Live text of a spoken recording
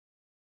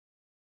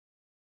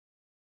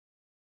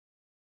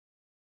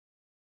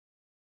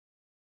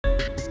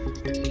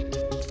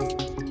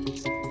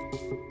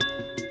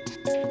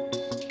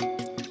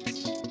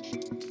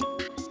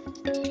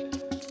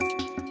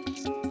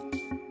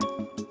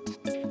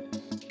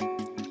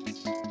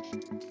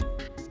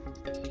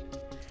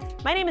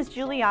My name is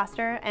Julie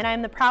Oster, and I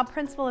am the proud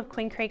principal of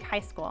Queen Creek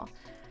High School.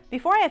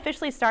 Before I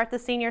officially start the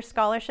Senior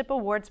Scholarship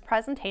Awards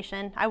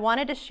presentation, I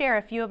wanted to share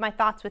a few of my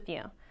thoughts with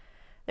you.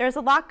 There is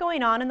a lot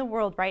going on in the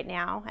world right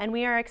now, and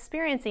we are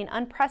experiencing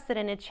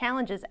unprecedented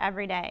challenges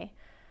every day.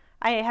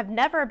 I have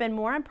never been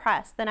more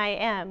impressed than I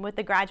am with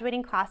the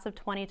graduating class of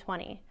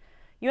 2020.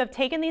 You have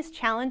taken these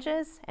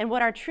challenges and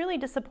what are truly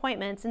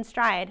disappointments in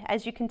stride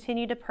as you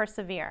continue to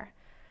persevere.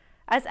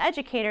 As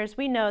educators,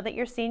 we know that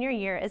your senior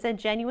year is a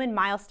genuine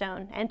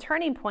milestone and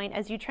turning point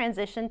as you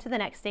transition to the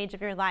next stage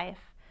of your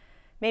life.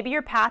 Maybe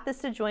your path is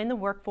to join the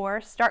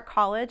workforce, start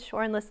college,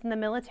 or enlist in the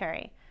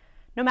military.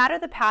 No matter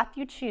the path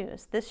you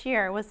choose, this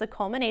year was the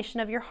culmination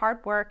of your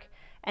hard work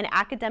and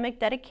academic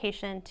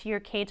dedication to your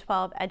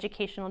K-12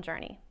 educational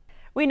journey.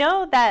 We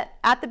know that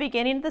at the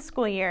beginning of the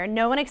school year,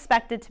 no one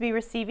expected to be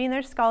receiving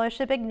their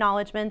scholarship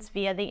acknowledgments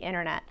via the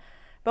internet.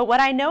 But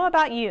what I know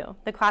about you,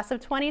 the class of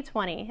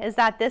 2020, is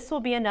that this will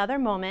be another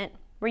moment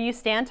where you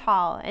stand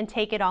tall and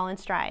take it all in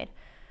stride.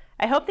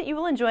 I hope that you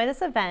will enjoy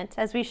this event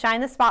as we shine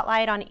the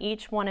spotlight on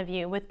each one of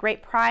you with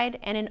great pride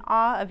and in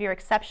awe of your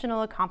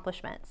exceptional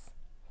accomplishments.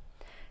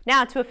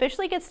 Now, to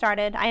officially get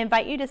started, I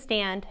invite you to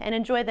stand and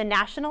enjoy the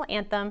national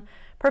anthem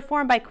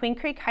performed by Queen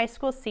Creek High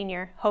School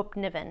senior Hope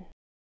Niven.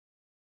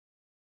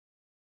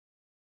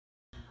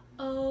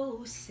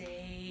 Oh,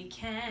 say,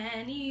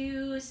 can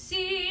you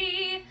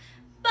see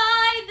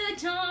by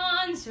the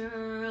dawn's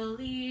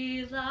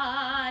early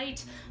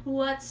light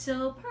what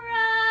so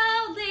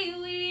proudly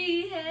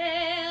we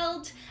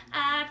hailed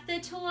at the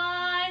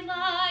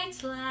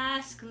twilight's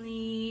last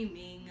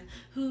gleaming,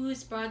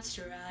 whose broad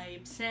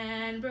stripes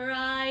and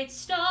bright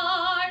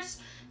stars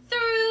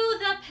through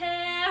the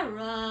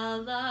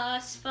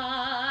perilous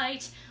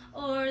fight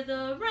o'er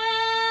the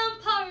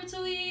ramparts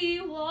we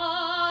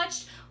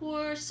watched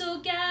were so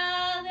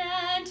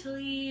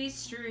gallantly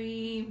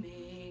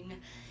streaming.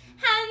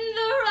 And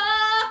the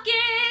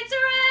rocket's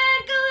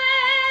red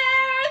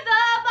glare,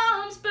 the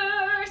bombs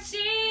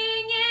bursting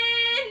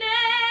in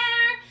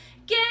air,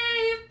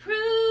 gave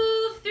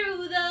proof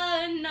through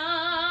the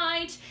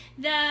night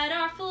that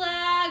our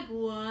flag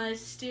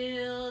was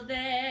still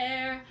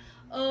there.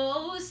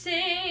 Oh,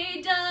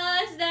 say,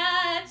 does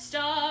that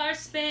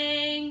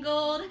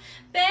star-spangled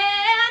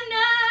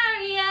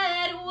banner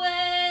yet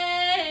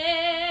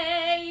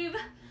wave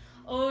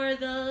o'er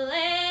the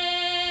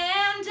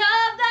land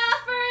of the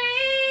free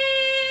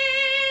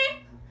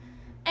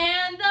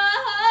and the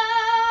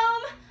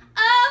home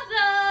of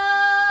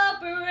the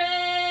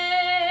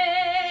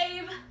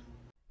brave?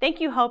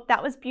 Thank you, Hope.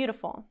 That was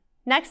beautiful.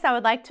 Next, I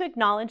would like to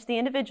acknowledge the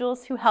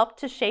individuals who helped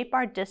to shape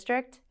our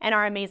district and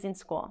our amazing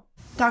school.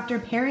 Dr.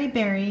 Perry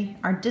Berry,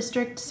 our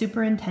district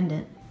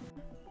superintendent.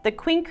 The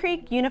Queen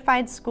Creek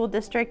Unified School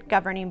District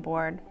Governing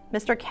Board,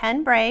 Mr.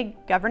 Ken Bragg,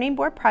 Governing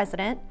Board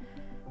President,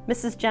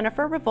 Mrs.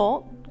 Jennifer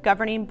Revolt,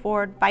 Governing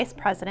Board Vice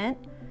President,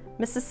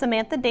 Mrs.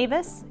 Samantha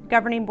Davis,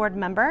 Governing Board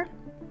Member,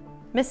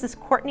 Mrs.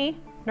 Courtney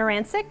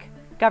Narancic,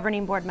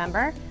 Governing Board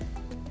Member,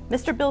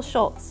 Mr. Bill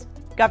Schultz,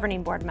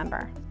 Governing Board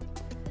Member.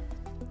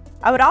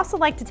 I would also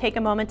like to take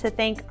a moment to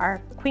thank our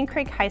Queen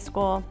Creek High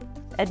School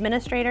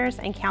administrators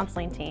and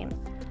counseling team.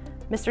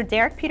 Mr.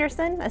 Derek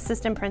Peterson,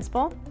 Assistant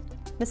Principal,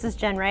 Mrs.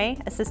 Jen Ray,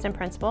 Assistant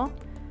Principal,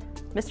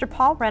 Mr.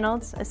 Paul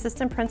Reynolds,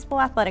 Assistant Principal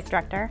Athletic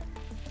Director,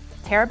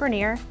 Tara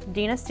Bernier,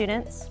 Dean of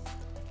Students,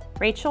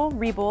 Rachel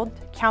Rebold,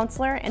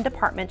 Counselor and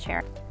Department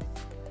Chair,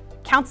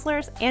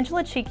 Counselors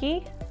Angela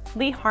Cheeky,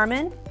 Lee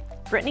Harmon,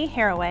 Brittany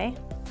Haraway,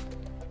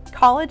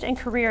 College and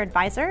Career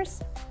Advisors,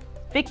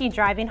 Vicki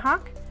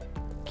Drivinghawk,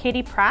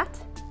 Katie Pratt,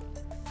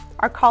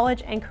 our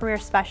College and Career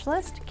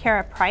Specialist,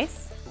 Kara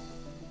Price,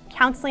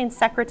 Counseling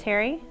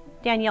Secretary,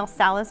 Danielle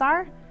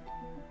Salazar,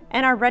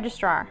 and our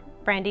Registrar,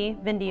 Brandy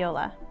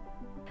Vindiola.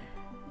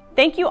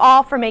 Thank you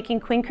all for making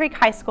Queen Creek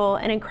High School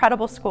an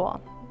incredible school.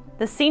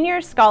 The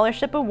Senior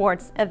Scholarship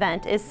Awards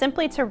event is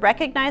simply to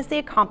recognize the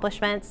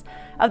accomplishments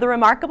of the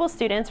remarkable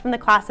students from the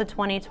class of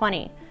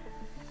 2020.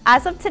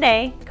 As of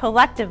today,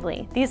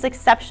 collectively, these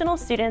exceptional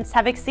students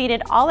have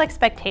exceeded all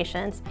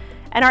expectations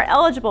and are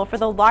eligible for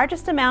the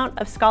largest amount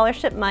of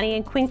scholarship money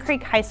in Queen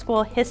Creek High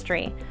School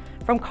history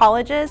from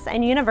colleges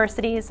and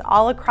universities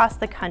all across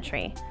the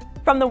country.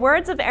 From the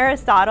words of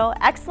Aristotle,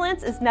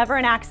 excellence is never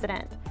an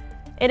accident.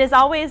 It is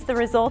always the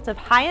result of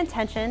high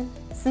intention,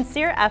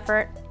 sincere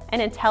effort,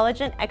 and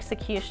intelligent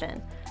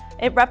execution.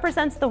 It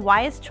represents the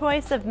wise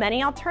choice of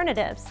many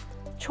alternatives.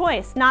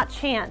 Choice, not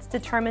chance,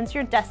 determines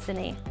your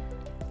destiny.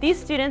 These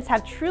students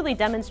have truly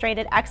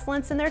demonstrated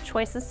excellence in their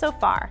choices so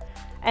far,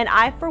 and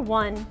I, for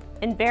one,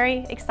 am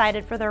very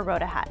excited for their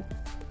road ahead.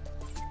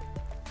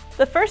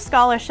 The first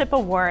scholarship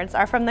awards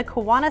are from the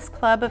Kiwanis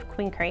Club of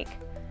Queen Creek.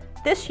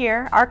 This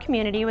year, our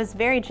community was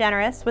very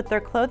generous with their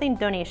clothing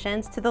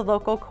donations to the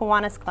local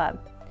Kiwanis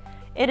Club.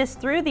 It is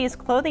through these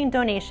clothing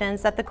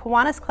donations that the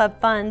Kiwanis Club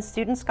funds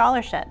student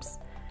scholarships.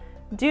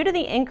 Due to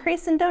the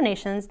increase in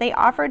donations, they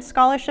offered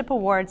scholarship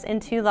awards in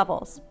 2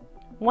 levels,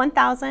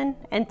 $1,000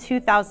 and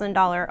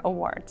 $2,000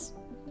 awards.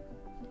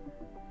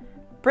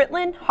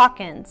 Britlin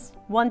Hawkins,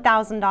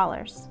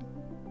 $1,000.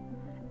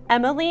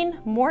 Emmeline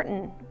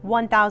Morton,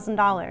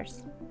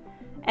 $1,000.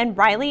 And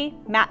Riley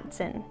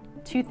Matson,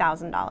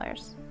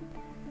 $2,000.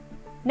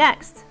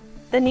 Next,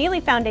 the Neely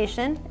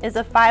Foundation is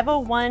a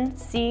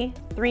 501c3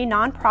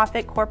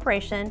 nonprofit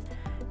corporation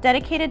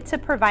dedicated to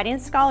providing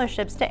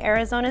scholarships to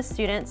Arizona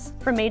students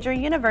from major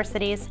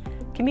universities,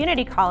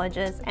 community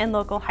colleges, and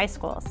local high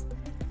schools.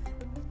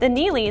 The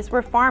Neelys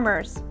were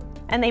farmers,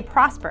 and they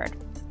prospered.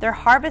 Their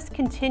harvest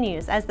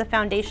continues as the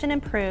foundation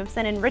improves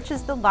and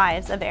enriches the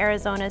lives of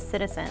Arizona's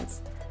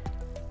citizens.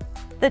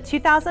 The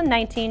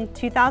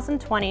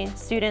 2019-2020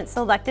 student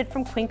selected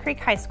from Queen Creek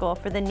High School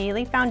for the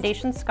Neely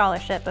Foundation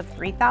Scholarship of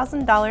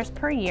 $3,000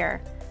 per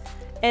year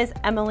is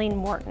Emmeline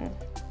Morton.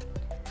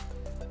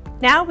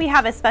 Now we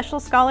have a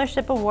special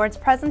scholarship awards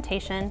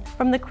presentation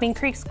from the Queen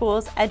Creek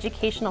Schools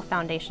Educational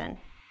Foundation.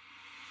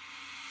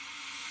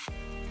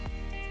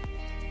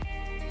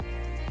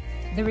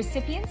 The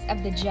recipients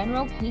of the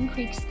General Queen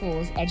Creek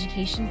Schools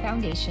Education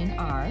Foundation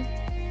are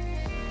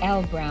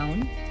L.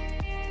 Brown,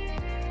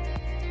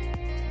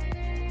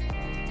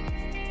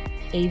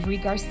 Avery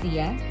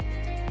Garcia,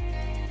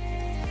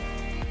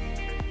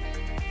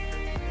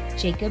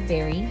 Jacob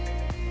Berry,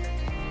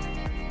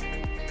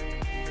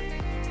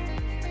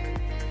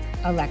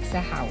 Alexa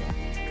Howell.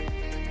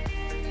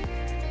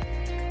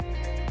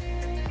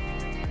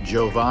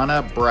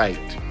 Giovanna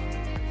Bright,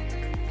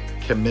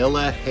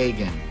 Camilla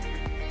Hagan,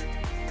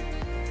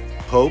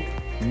 Hope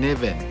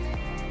Niven.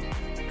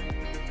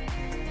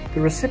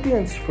 The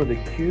recipients for the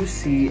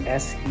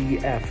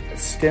QCSEF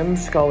STEM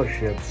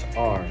scholarships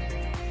are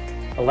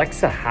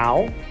Alexa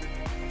Howe,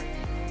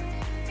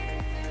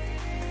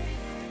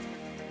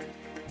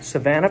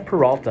 Savannah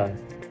Peralta,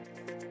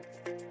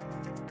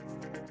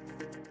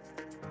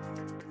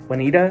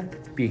 Juanita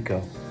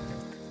Bico.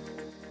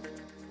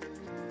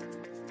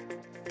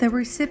 The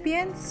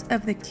recipients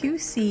of the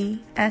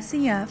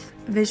QCSEF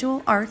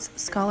Visual Arts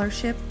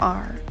Scholarship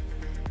are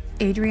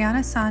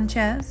Adriana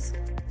Sanchez,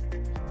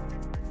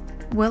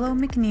 Willow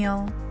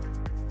McNeil,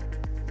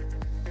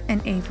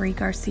 and Avery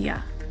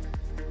Garcia.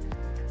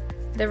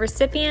 The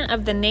recipient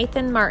of the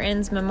Nathan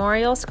Martins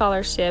Memorial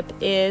Scholarship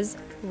is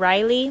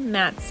Riley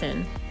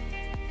Matson.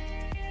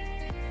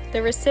 The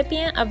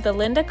recipient of the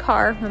Linda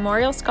Carr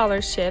Memorial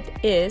Scholarship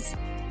is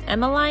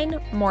Emmeline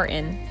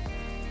Morton.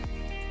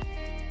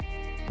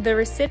 The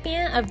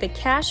recipient of the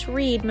Cash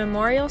Reed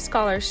Memorial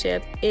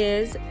Scholarship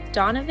is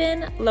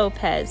Donovan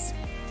Lopez.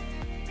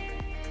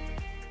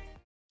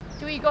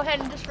 Do we go ahead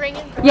and just ring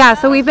it? Yeah,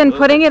 so we've been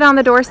putting it on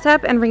the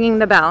doorstep and ringing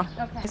the bell.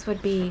 Okay. This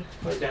would be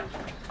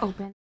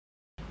open.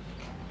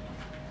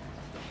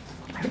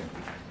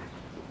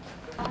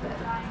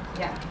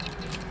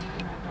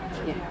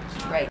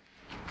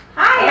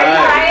 Hi, I'm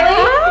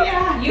Riley.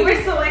 Yeah. You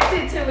were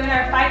selected to win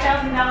our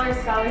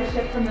 $5,000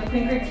 scholarship from the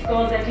Queen Creek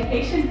Schools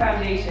Education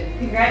Foundation.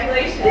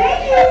 Congratulations.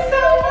 Thank you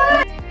so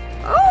much.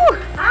 Oh,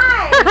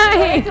 Hi. Hi. I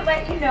wanted to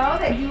let you know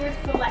that you were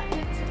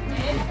selected to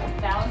win a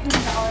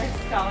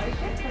 $1,000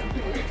 scholarship from the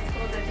Queen Creek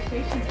Schools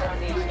Education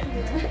Foundation.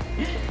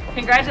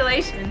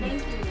 Congratulations. Thank you.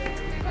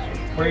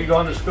 Where are you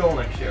going to school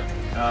next year?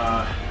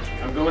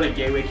 I'm going to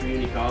Gateway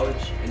Community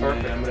College, and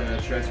then I'm going to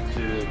transfer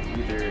to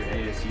either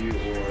ASU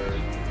or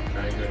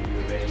try to go to U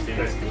of A.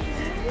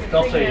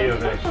 Don't say U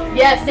of A.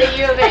 Yes, say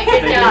U of A.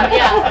 Good job.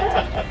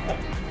 Yeah.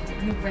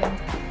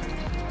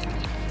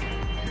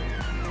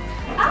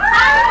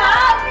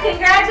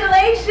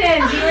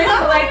 Congratulations! You were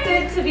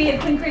selected to be a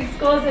Queen Creek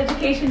Schools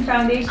Education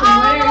Foundation winner.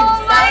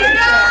 Oh my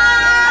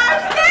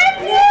gosh!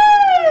 Thank you!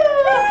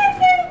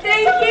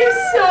 Thank you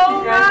so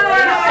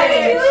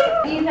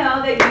much! You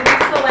know that you were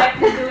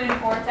selected to win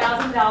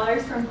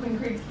 $4,000 from Queen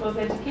Creek Schools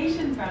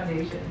Education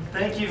Foundation.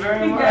 Thank you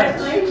very much.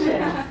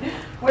 Congratulations!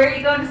 Where are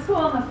you going to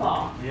school in the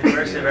fall?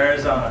 University of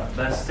Arizona,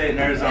 best state in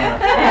Arizona.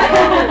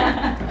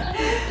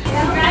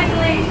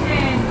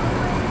 Congratulations!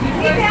 We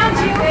found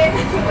you to win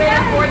a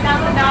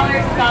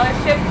 $4,000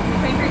 scholarship from the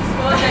Queen Creek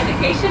Schools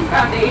Education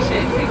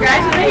Foundation.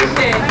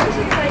 Congratulations!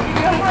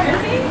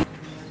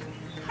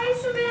 Hi,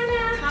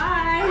 Savannah.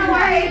 Hi.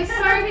 Hi.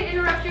 Sorry to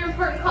interrupt your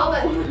important call,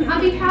 but on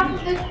behalf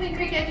of the Queen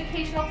Creek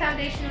Educational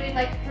Foundation, we'd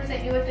like to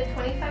present you with a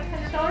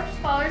 $2,500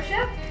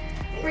 scholarship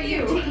for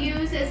you to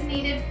use as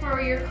needed for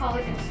your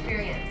college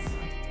experience.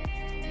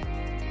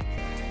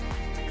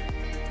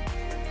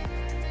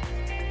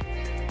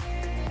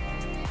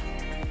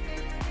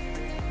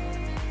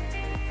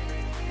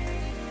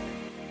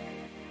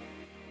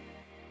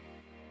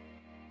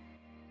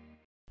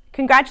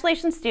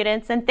 Congratulations,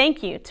 students, and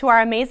thank you to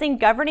our amazing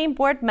governing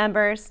board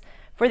members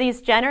for these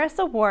generous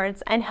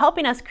awards and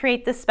helping us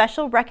create this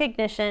special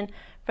recognition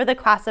for the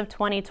class of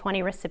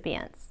 2020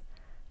 recipients.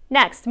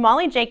 Next,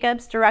 Molly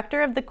Jacobs,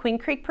 director of the Queen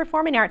Creek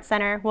Performing Arts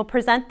Center, will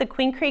present the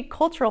Queen Creek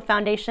Cultural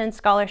Foundation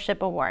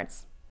Scholarship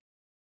Awards.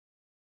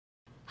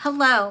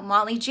 Hello,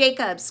 Molly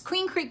Jacobs,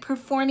 Queen Creek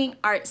Performing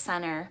Arts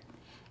Center.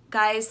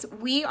 Guys,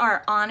 we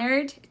are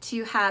honored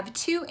to have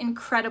two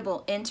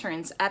incredible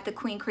interns at the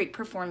Queen Creek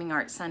Performing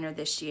Arts Center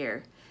this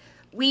year.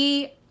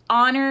 We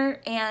honor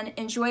and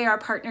enjoy our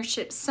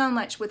partnership so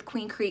much with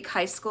Queen Creek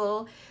High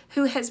School,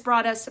 who has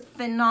brought us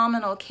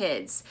phenomenal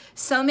kids.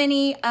 So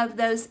many of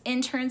those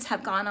interns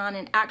have gone on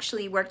and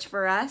actually worked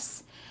for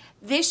us.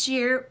 This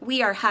year,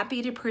 we are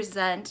happy to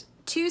present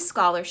 2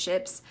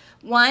 scholarships,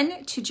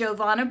 one to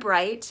Giovanna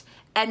Bright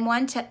and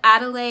one to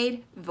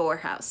Adelaide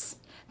Vorhaus.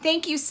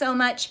 Thank you so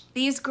much.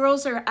 These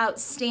girls are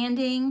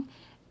outstanding.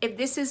 If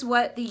this is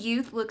what the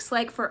youth looks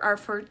like for our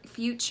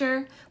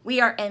future,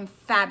 we are in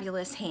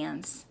fabulous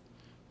hands.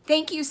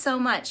 Thank you so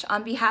much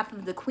on behalf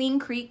of the Queen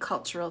Creek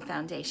Cultural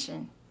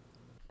Foundation.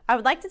 I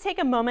would like to take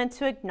a moment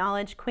to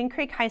acknowledge Queen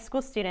Creek High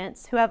School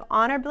students who have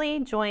honorably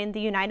joined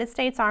the United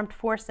States Armed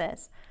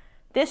Forces.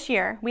 This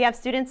year, we have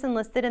students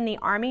enlisted in the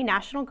Army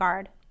National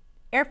Guard,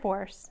 Air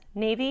Force,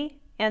 Navy,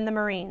 and the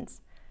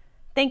Marines.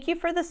 Thank you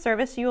for the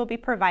service you will be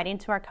providing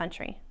to our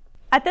country.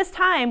 At this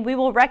time, we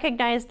will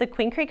recognize the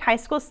Queen Creek High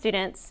School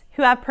students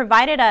who have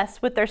provided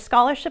us with their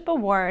scholarship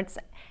awards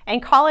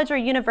and college or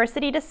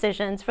university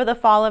decisions for the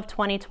fall of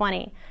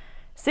 2020.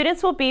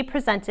 Students will be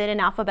presented in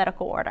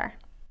alphabetical order.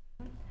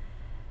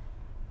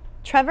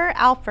 Trevor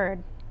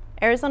Alford,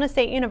 Arizona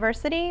State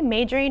University,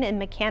 majoring in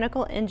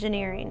mechanical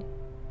engineering.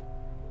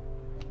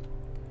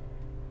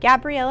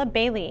 Gabriella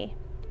Bailey,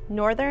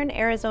 Northern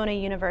Arizona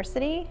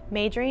University,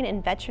 majoring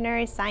in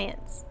veterinary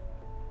science.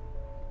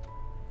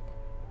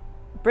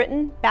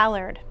 Britton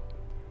Ballard,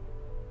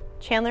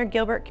 Chandler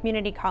Gilbert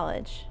Community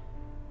College.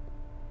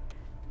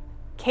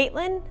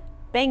 Caitlin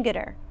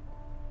Bangeter,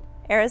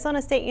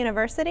 Arizona State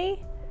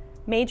University,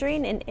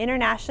 majoring in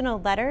international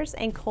letters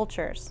and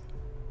cultures.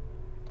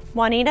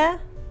 Juanita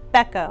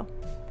Becco,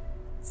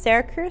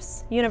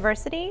 Syracuse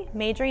University,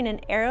 majoring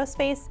in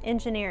aerospace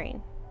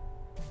engineering.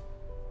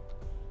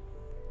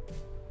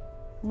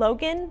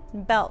 Logan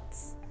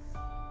Belts,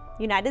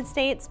 United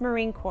States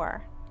Marine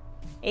Corps,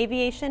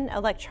 aviation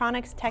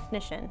electronics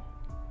technician.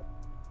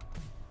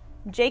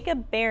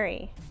 Jacob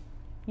Berry,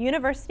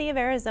 University of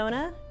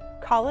Arizona,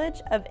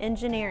 College of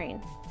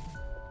Engineering.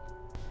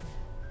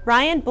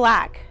 Ryan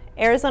Black,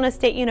 Arizona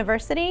State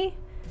University,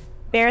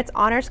 Barrett's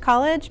Honors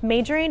College,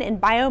 majoring in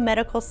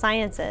biomedical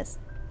sciences.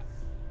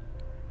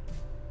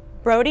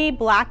 Brody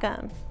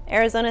Blackham,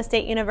 Arizona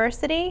State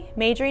University,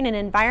 majoring in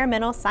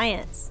environmental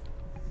science.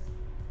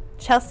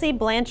 Chelsea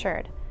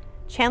Blanchard,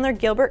 Chandler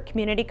Gilbert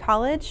Community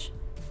College.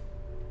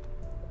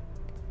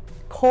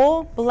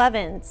 Cole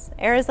Blevins,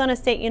 Arizona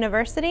State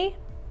University.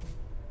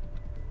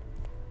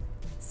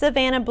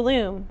 Savannah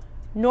Bloom,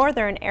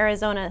 Northern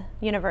Arizona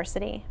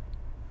University.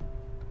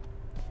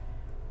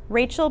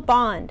 Rachel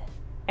Bond,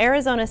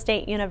 Arizona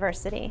State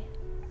University.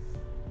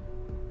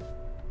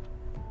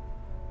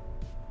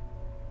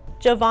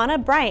 Giovanna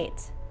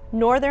Bright,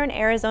 Northern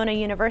Arizona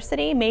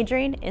University,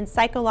 majoring in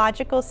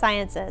psychological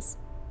sciences.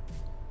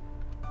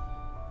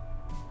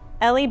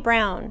 Ellie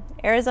Brown,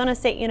 Arizona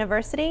State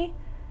University,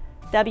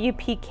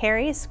 W.P.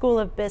 Carey School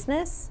of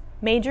Business,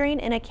 majoring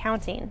in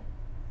accounting.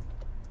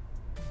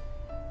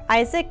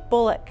 Isaac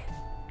Bullock,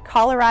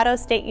 Colorado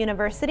State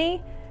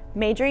University,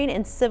 majoring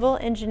in civil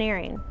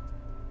engineering.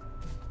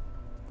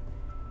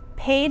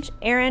 Paige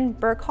Aaron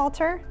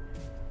Burkhalter,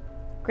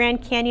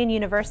 Grand Canyon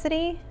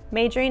University,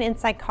 majoring in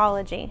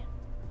psychology.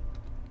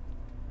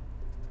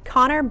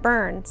 Connor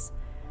Burns,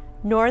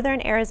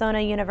 Northern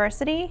Arizona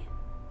University.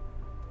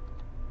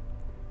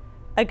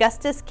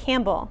 Augustus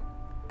Campbell,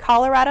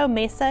 Colorado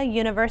Mesa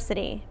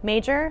University,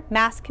 major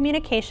Mass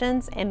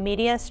Communications and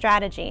Media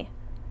Strategy.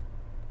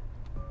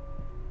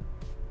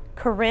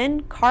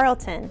 Corinne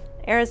Carlton,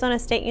 Arizona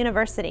State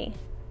University.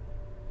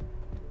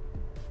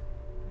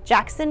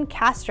 Jackson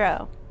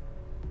Castro,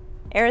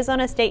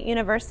 Arizona State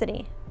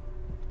University.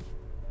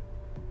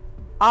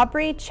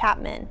 Aubrey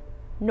Chapman,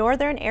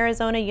 Northern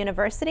Arizona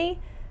University,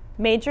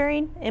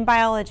 majoring in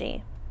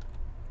biology.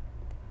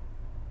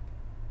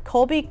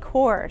 Colby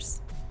Coors,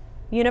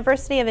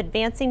 University of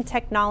Advancing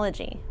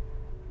Technology.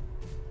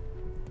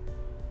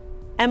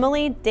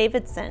 Emily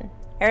Davidson,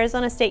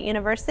 Arizona State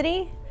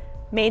University,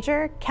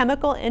 major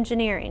Chemical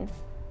Engineering.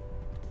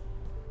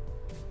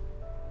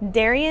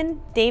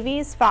 Darian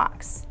Davies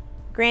Fox,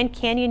 Grand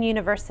Canyon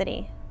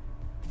University.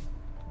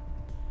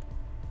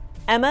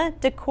 Emma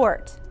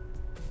DeCourt,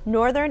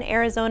 Northern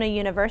Arizona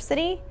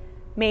University,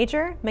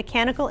 major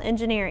Mechanical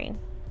Engineering.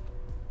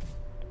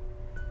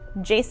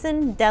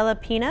 Jason Della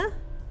Pina,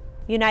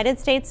 United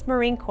States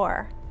Marine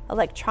Corps,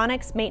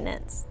 Electronics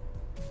Maintenance.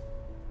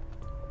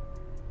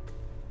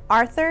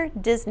 Arthur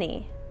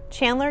Disney,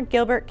 Chandler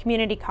Gilbert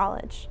Community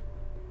College.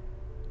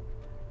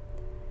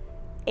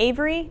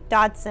 Avery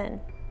Dodson,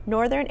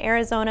 Northern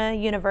Arizona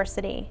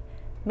University,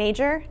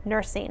 major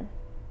Nursing.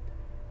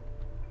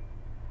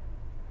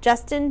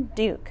 Justin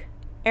Duke,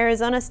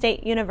 Arizona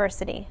State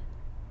University.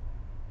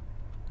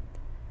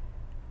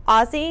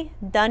 Ozzie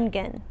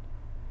Dungan,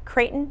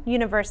 Creighton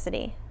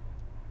University.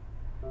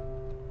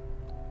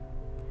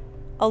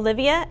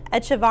 Olivia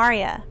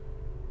Echevarria,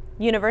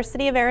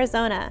 University of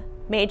Arizona,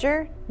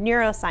 major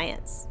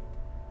Neuroscience.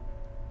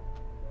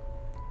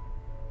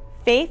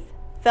 Faith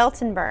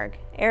Feltenberg,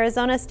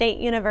 Arizona State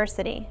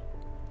University.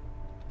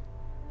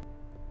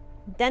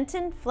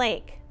 Denton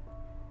Flake,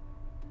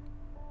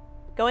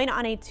 going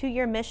on a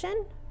 2-year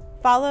mission,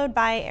 followed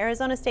by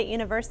Arizona State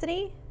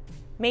University,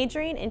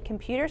 majoring in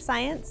computer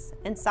science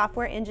and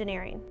software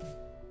engineering.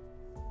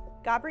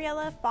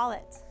 Gabriella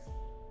Follett,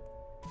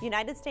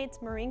 United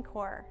States Marine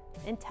Corps,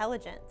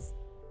 Intelligence.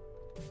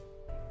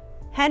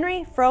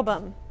 Henry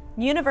Frobum,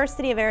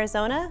 University of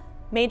Arizona,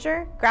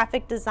 major,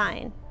 graphic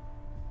design.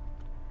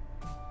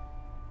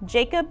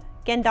 Jacob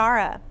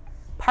Gandara,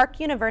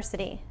 Park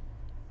University.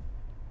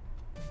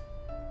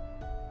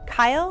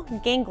 Kyle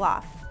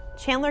Gangloff,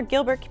 Chandler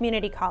Gilbert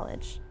Community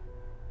College.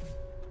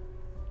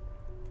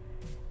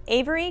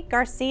 Avery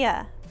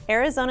Garcia,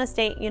 Arizona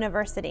State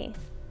University.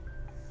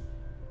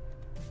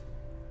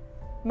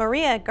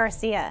 Maria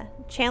Garcia,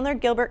 Chandler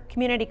Gilbert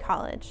Community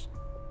College.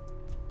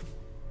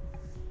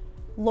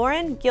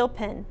 Lauren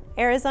Gilpin,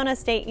 Arizona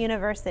State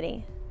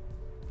University.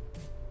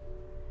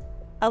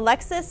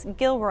 Alexis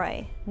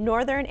Gilroy,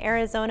 Northern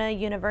Arizona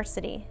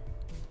University.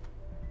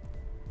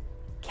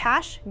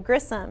 Cash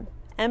Grissom,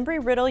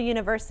 Embry-Riddle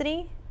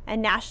University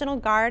and National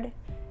Guard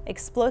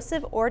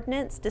Explosive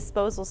Ordnance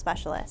Disposal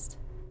Specialist.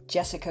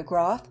 Jessica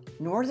Groth,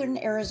 Northern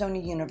Arizona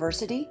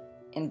University,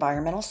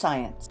 Environmental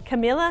Science.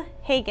 Camilla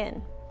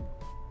Hagan,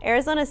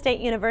 Arizona State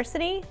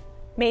University,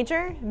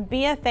 major,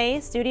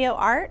 BFA Studio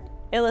Art,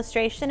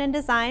 Illustration and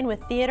Design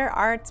with Theater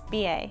Arts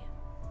BA.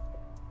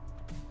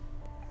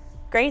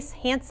 Grace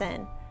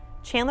Hansen,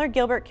 Chandler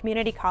Gilbert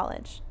Community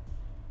College.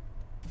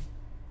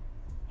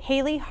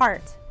 Haley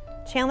Hart,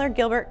 Chandler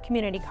Gilbert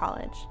Community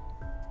College.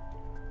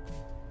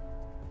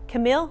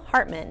 Camille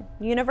Hartman,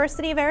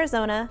 University of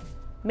Arizona,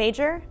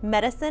 major,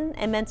 Medicine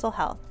and Mental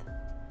Health.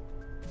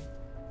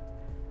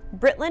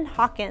 Britlin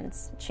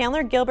Hawkins,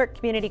 Chandler Gilbert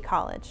Community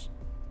College.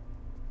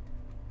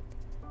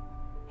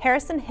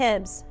 Harrison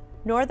Hibbs,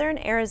 Northern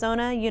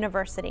Arizona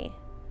University.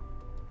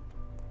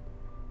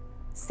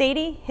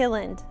 Sadie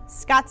Hilland,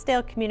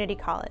 Scottsdale Community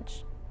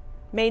College,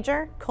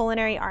 major,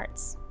 Culinary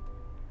Arts.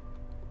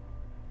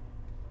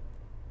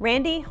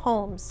 Randy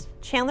Holmes,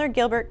 Chandler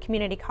Gilbert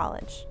Community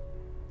College.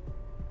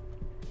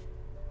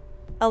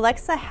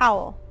 Alexa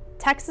Howell,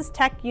 Texas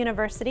Tech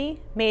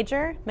University,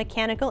 major,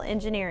 Mechanical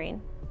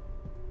Engineering.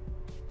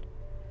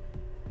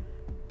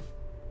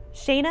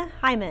 Shayna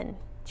Hyman,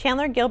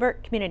 Chandler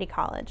Gilbert Community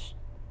College.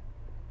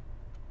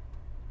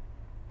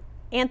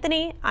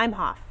 Anthony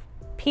Imhoff,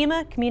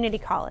 Pima Community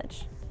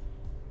College.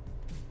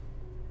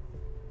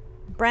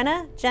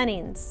 Brenna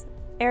Jennings,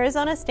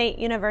 Arizona State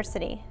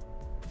University.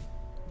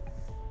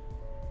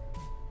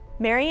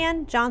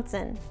 Marianne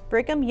Johnson,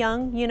 Brigham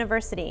Young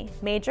University,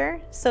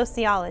 major,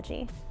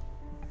 Sociology.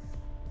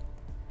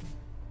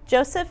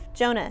 Joseph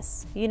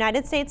Jonas,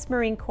 United States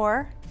Marine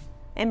Corps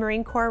and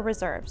Marine Corps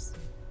Reserves.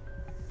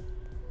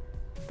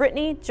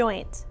 Brittany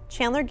Joint,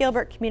 Chandler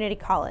Gilbert Community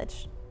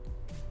College.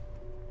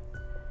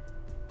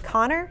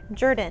 Connor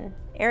Jordan,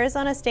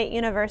 Arizona State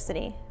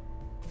University.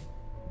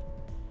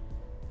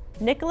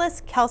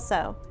 Nicholas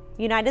Kelso,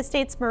 United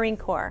States Marine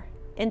Corps,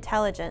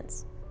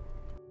 Intelligence.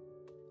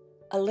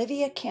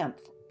 Olivia Kempf,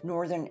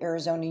 Northern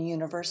Arizona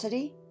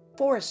University,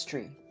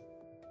 Forestry.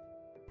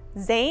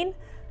 Zane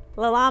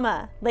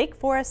Lalama, Lake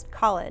Forest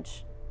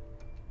College.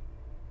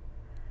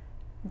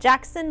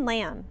 Jackson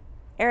Lamb,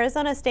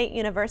 Arizona State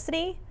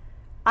University,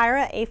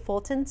 Ira A.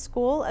 Fulton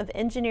School of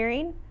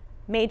Engineering,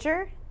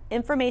 major,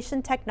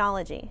 Information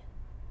Technology.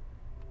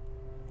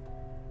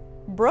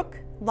 Brooke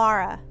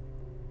Lara,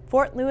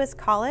 Fort Lewis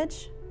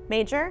College,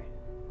 major,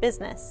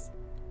 Business.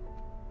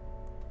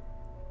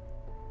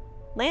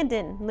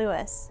 Landon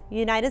Lewis,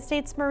 United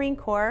States Marine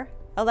Corps,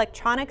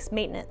 Electronics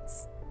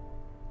Maintenance.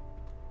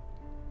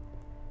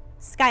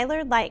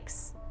 Skylar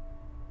Likes.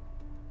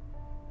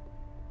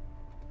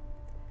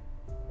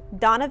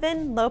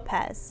 Donovan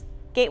Lopez,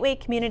 Gateway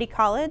Community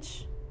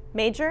College,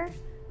 major,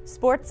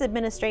 Sports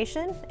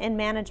Administration and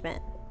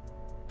Management.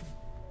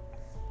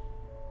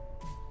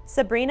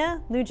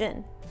 Sabrina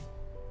Lugin.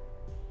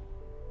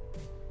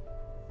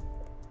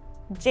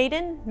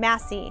 Jaden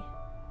Massey,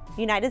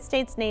 United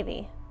States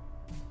Navy.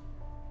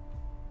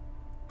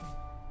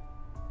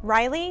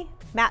 Riley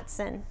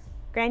Matson,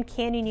 Grand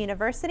Canyon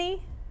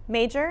University,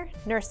 major,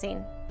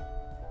 Nursing.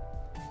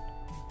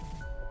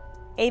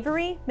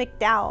 Avery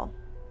McDowell,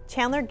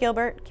 Chandler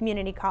Gilbert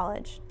Community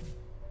College.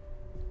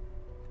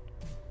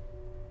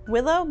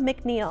 Willow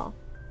McNeil,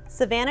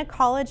 Savannah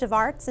College of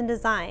Arts and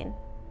Design.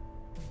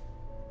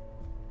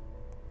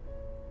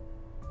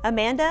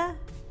 Amanda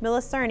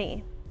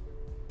Milicerny.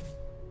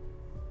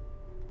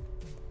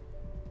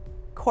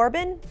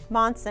 Corbin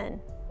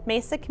Monson,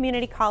 Mesa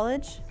Community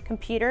College,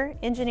 Computer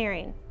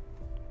Engineering.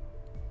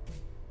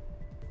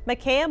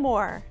 Makaya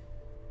Moore,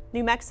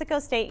 New Mexico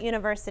State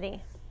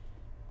University.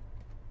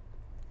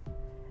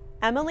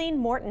 Emmeline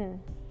Morton,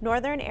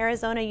 Northern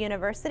Arizona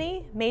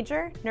University,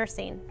 major,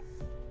 Nursing.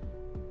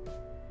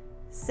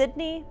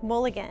 Sydney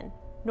Mulligan,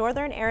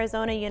 Northern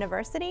Arizona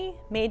University,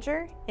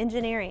 major,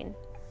 Engineering.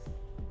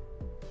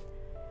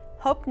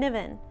 Hope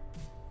Niven,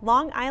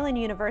 Long Island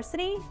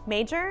University,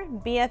 major,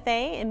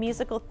 BFA in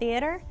Musical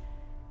Theater,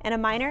 and a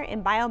minor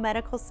in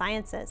Biomedical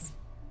Sciences.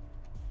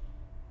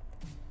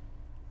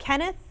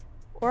 Kenneth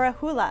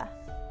Orahula,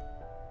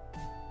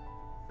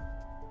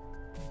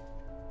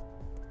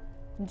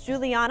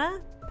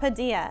 Juliana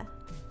Padilla,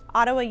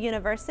 Ottawa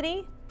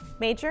University,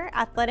 major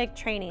athletic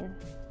training.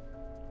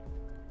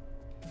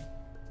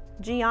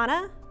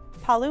 Gianna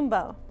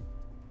Palumbo,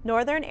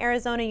 Northern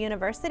Arizona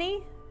University,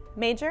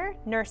 major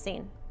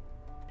nursing.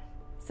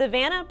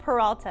 Savannah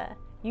Peralta,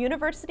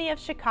 University of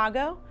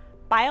Chicago,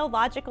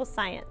 biological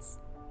science.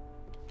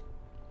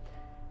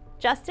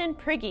 Justin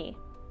Prigge,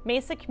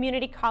 Mesa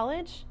Community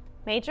College,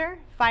 major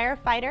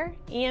firefighter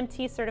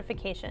EMT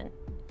certification.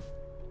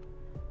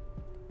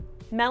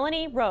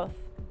 Melanie Roth,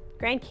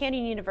 Grand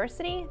Canyon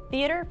University,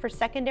 Theater for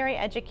Secondary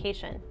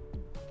Education.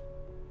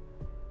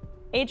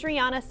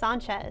 Adriana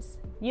Sanchez,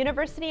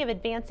 University of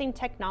Advancing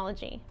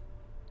Technology.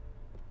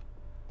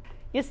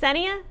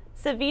 Yesenia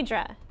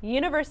Saavedra,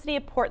 University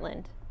of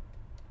Portland.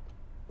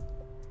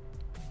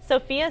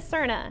 Sophia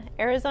Cerna,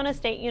 Arizona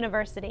State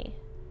University.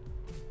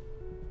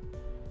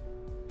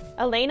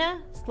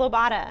 Elena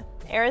Slobata,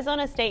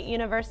 Arizona State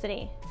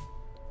University.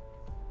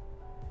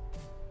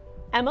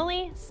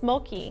 Emily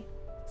Smolke,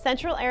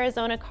 Central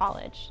Arizona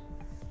College.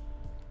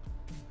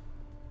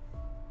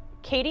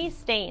 Katie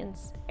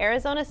Staines,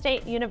 Arizona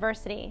State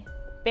University,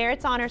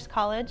 Barrett's Honors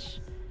College,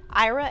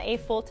 Ira A.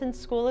 Fulton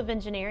School of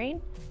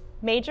Engineering,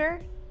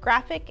 major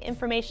Graphic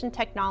Information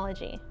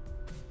Technology.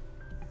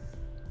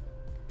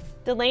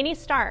 Delaney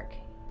Stark,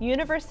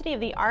 University of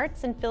the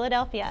Arts in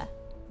Philadelphia,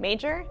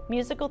 major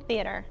Musical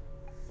Theater.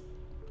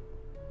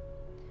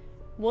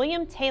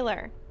 William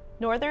Taylor,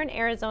 Northern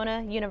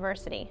Arizona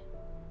University.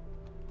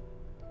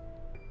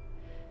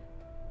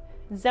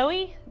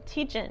 Zoe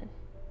Tejan,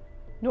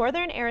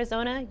 Northern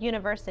Arizona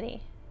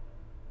University.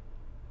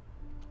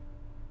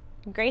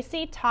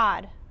 Gracie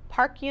Todd,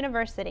 Park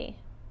University.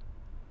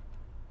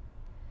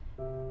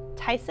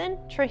 Tyson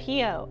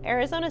Trujillo,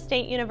 Arizona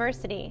State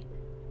University,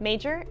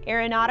 major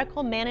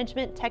Aeronautical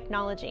Management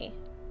Technology.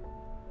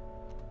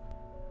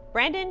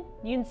 Brandon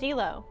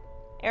Unzilo,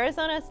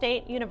 Arizona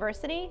State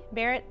University,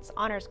 Barrett's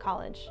Honors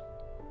College.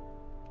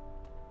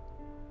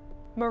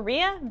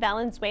 Maria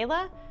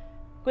Valenzuela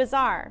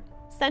Guizar,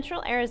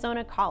 Central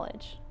Arizona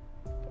College.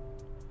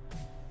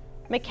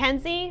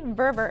 Mackenzie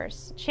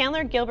Ververs,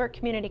 Chandler Gilbert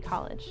Community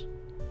College.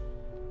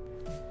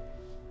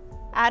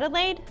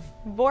 Adelaide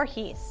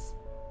Voorhees.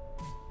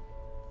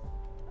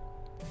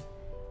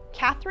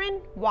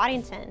 Catherine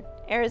Waddington,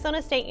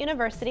 Arizona State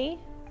University,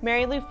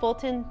 Mary Lou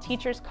Fulton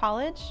Teachers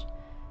College,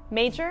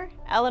 major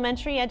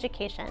Elementary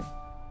Education.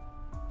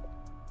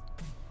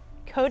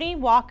 Cody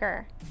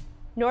Walker,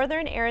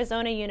 Northern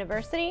Arizona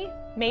University,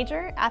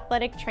 major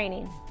Athletic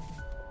Training.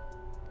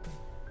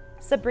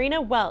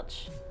 Sabrina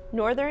Welch,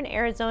 Northern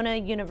Arizona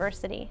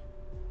University.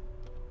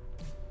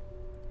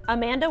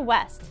 Amanda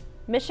West,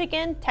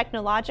 Michigan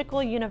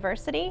Technological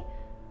University,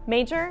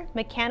 major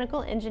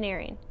Mechanical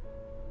Engineering.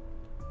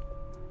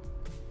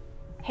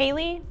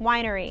 Haley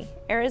Winery,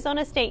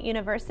 Arizona State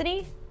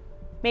University,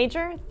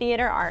 major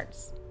Theater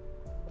Arts.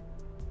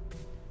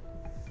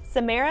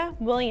 Samara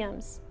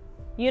Williams,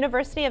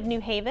 University of New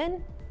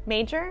Haven,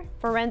 major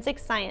Forensic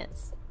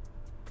Science.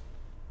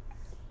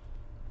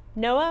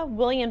 Noah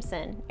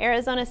Williamson,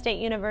 Arizona State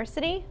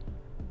University.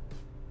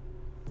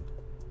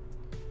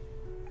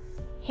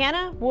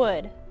 Hannah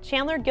Wood,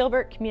 Chandler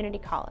Gilbert Community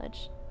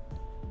College.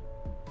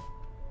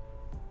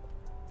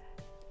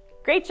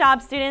 Great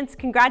job, students.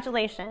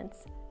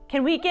 Congratulations.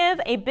 Can we give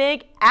a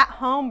big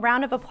at-home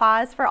round of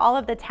applause for all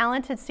of the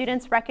talented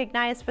students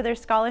recognized for their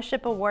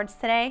scholarship awards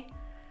today?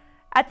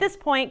 At this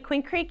point,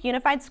 Queen Creek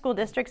Unified School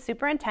District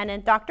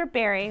Superintendent Dr.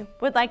 Berry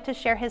would like to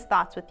share his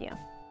thoughts with you.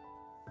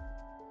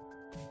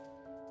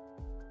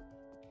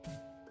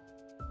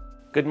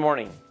 Good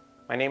morning.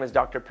 My name is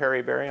Dr.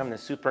 Perry Berry. I'm the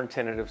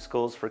Superintendent of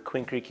Schools for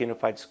Queen Creek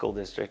Unified School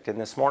District. And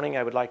this morning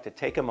I would like to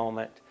take a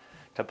moment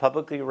to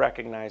publicly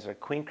recognize our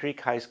Queen Creek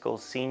High School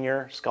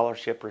Senior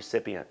Scholarship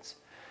recipients.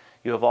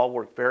 You have all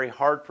worked very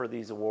hard for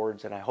these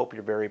awards, and I hope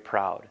you're very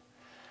proud.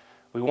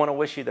 We want to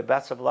wish you the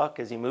best of luck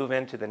as you move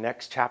into the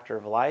next chapter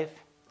of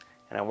life.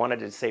 And I wanted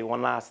to say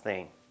one last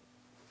thing.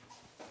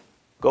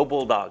 Go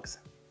Bulldogs!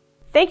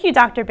 Thank you,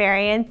 Dr.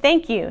 Berry, and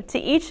thank you to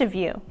each of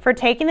you for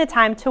taking the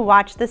time to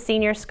watch the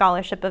Senior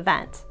Scholarship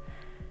event.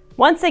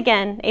 Once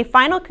again, a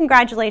final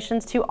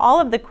congratulations to all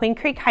of the Queen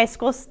Creek High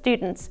School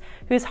students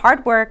whose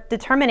hard work,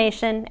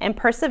 determination, and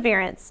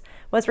perseverance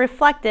was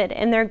reflected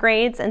in their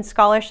grades and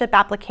scholarship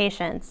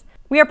applications.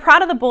 We are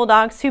proud of the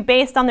Bulldogs who,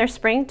 based on their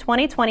spring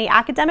 2020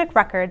 academic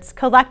records,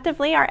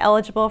 collectively are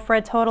eligible for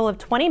a total of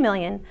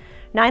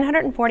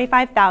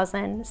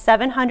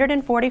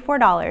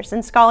 $20,945,744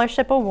 in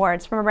scholarship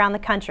awards from around the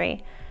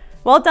country.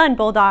 Well done,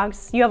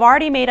 Bulldogs. You have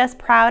already made us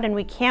proud, and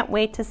we can't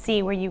wait to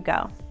see where you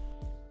go.